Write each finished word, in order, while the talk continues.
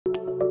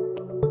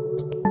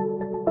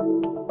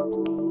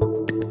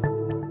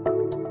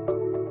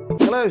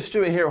Hello,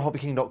 Stuart here at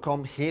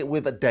HobbyKing.com, here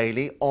with a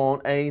daily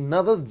on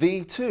another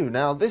V2.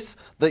 Now this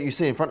that you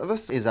see in front of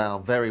us is our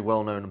very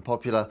well known and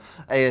popular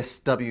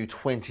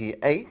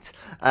ASW28.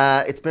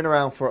 It's been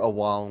around for a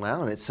while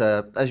now, and it's,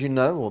 as you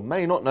know, or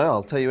may not know,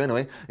 I'll tell you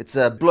anyway, it's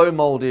blow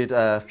molded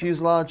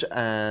fuselage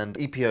and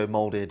EPO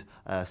molded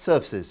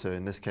surfaces, so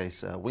in this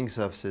case wing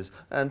surfaces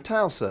and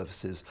tail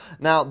surfaces.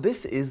 Now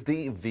this is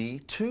the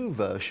V2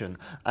 version.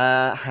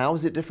 How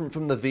is it different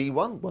from the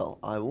V1? Well,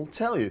 I will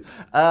tell you.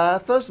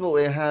 First of all,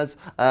 it has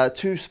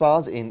two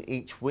spars in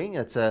each wing.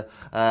 It's an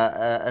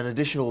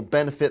additional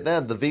benefit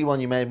there. The V1,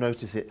 you may have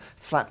noticed it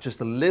flapped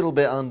just a little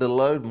bit under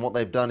load, and what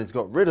they've done is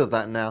got rid of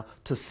that now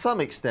to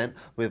some extent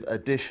with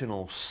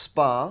additional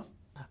spar.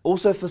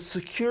 Also, for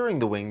securing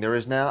the wing, there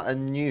is now a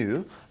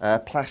new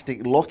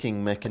plastic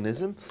locking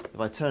mechanism. If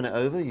I turn it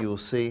over, you'll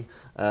see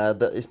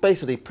that it's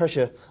basically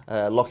pressure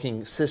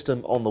locking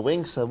system on the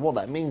wing. So what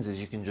that means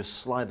is you can just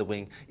slide the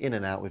wing in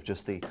and out with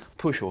just the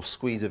push or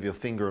squeeze of your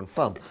finger and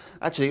thumb.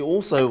 Actually,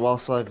 also,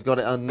 whilst I've got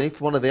it underneath,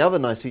 one of the other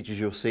nice features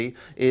you'll see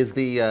is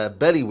the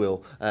belly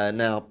wheel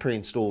now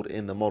pre-installed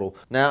in the model.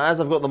 Now,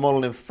 as I've got the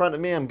model in front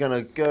of me, I'm going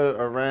to go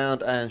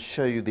around and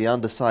show you the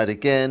underside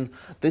again.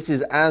 This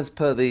is as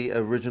per the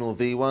original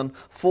V1.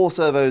 4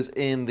 servos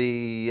in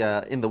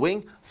the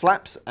wing,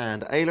 flaps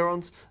and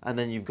ailerons, and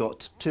then you've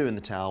got 2 in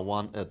the tail,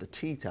 one at the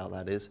T-tail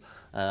that is,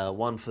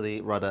 one for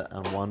the rudder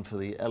and one for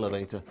the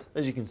elevator.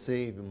 As you can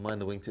see, you can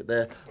mind the wingtip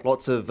there,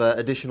 lots of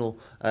additional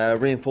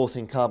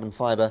reinforcing carbon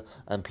fibre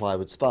and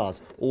plywood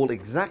spars, all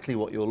exactly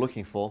what you're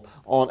looking for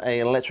on an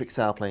electric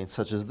sailplane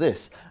such as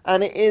this.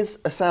 And it is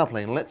a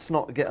sailplane, let's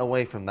not get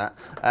away from that.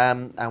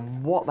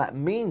 And what that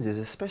means is,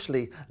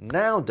 especially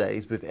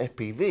nowadays with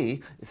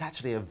FPV, it's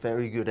actually a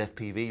very good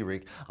FPV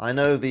rig. I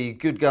know the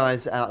good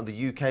guys out of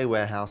the UK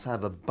warehouse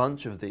have a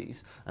bunch of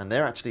these, and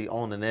they're actually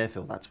on an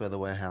airfield. That's where the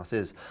warehouse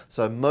is.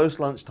 So most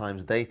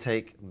lunchtimes they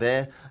take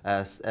their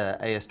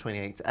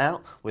AS28s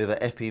out with an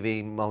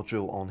FPV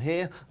module on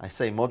here. I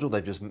say module,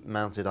 they've just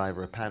mounted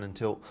either a pan and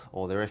tilt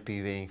or they're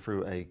FPVing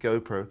through a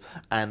GoPro,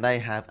 and they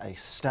have a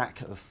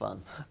stack of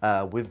fun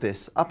with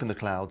this up in the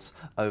clouds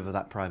over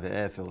that private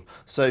airfield.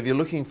 So if you're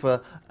looking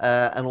for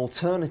an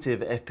alternative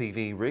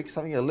FPV rig,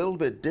 something a little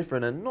bit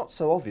different and not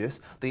so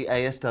obvious, the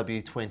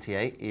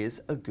ASW28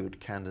 is a good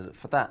candidate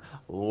for that.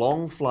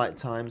 Long flight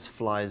times,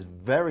 flies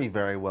very,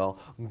 very well,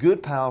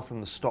 good power from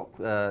the stock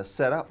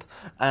setup,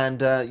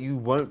 and you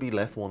won't be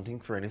left wanting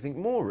for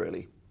anything more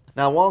really.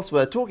 Now, whilst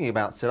we're talking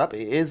about setup,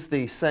 it is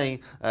the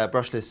same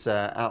brushless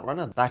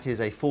outrunner. That is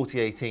a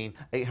 4018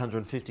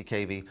 850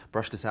 kV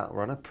brushless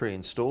outrunner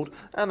pre-installed,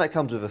 and that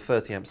comes with a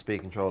 30 amp speed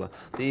controller.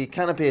 The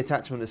canopy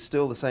attachment is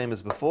still the same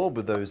as before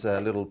with those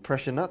little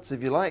pressure nuts,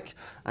 if you like,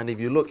 and if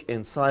you look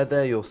inside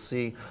there, you'll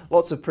see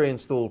lots of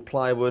pre-installed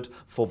plywood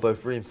for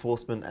both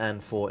reinforcement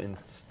and for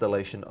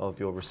installation of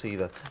your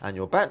receiver and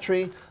your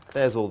battery.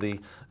 There's all the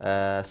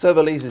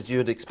servo leads you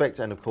would expect,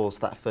 and of course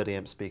that 30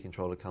 amp speed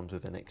controller comes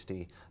with an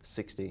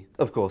XD60,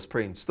 of course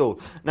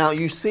pre-installed. Now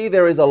you see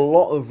there is a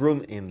lot of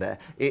room in there.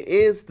 It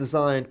is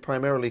designed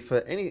primarily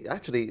for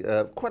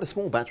quite a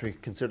small battery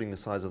considering the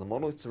size of the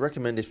model. It's a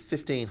recommended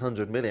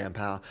 1500 milliamp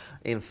hour.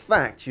 In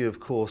fact, you of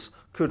course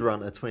could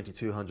run a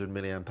 2200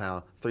 milliamp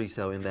hour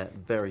 3-cell in there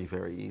very,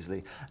 very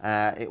easily.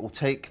 It will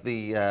take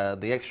the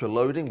extra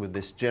loading with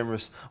this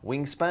generous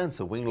wingspan,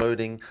 so wing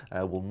loading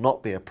will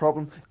not be a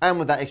problem. And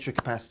with that extra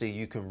capacity,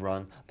 you can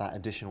run that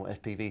additional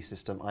FPV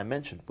system I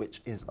mentioned,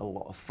 which is a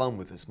lot of fun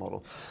with this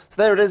model.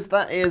 So there it is.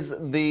 That is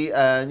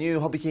the new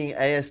HobbyKing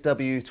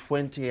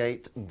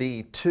ASW28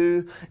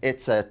 V2.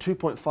 It's a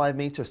 2.5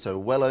 meter, so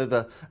well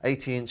over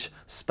 80-inch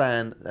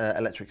span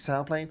electric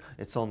sailplane.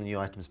 It's on the new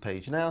items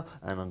page now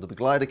and under the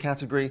glider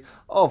category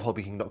of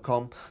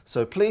HobbyKing.com.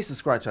 So please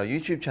subscribe to our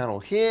YouTube channel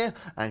here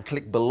and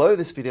click below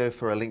this video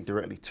for a link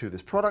directly to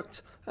this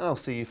product. And I'll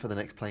see you for the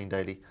next Plane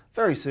Daily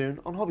very soon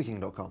on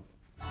HobbyKing.com.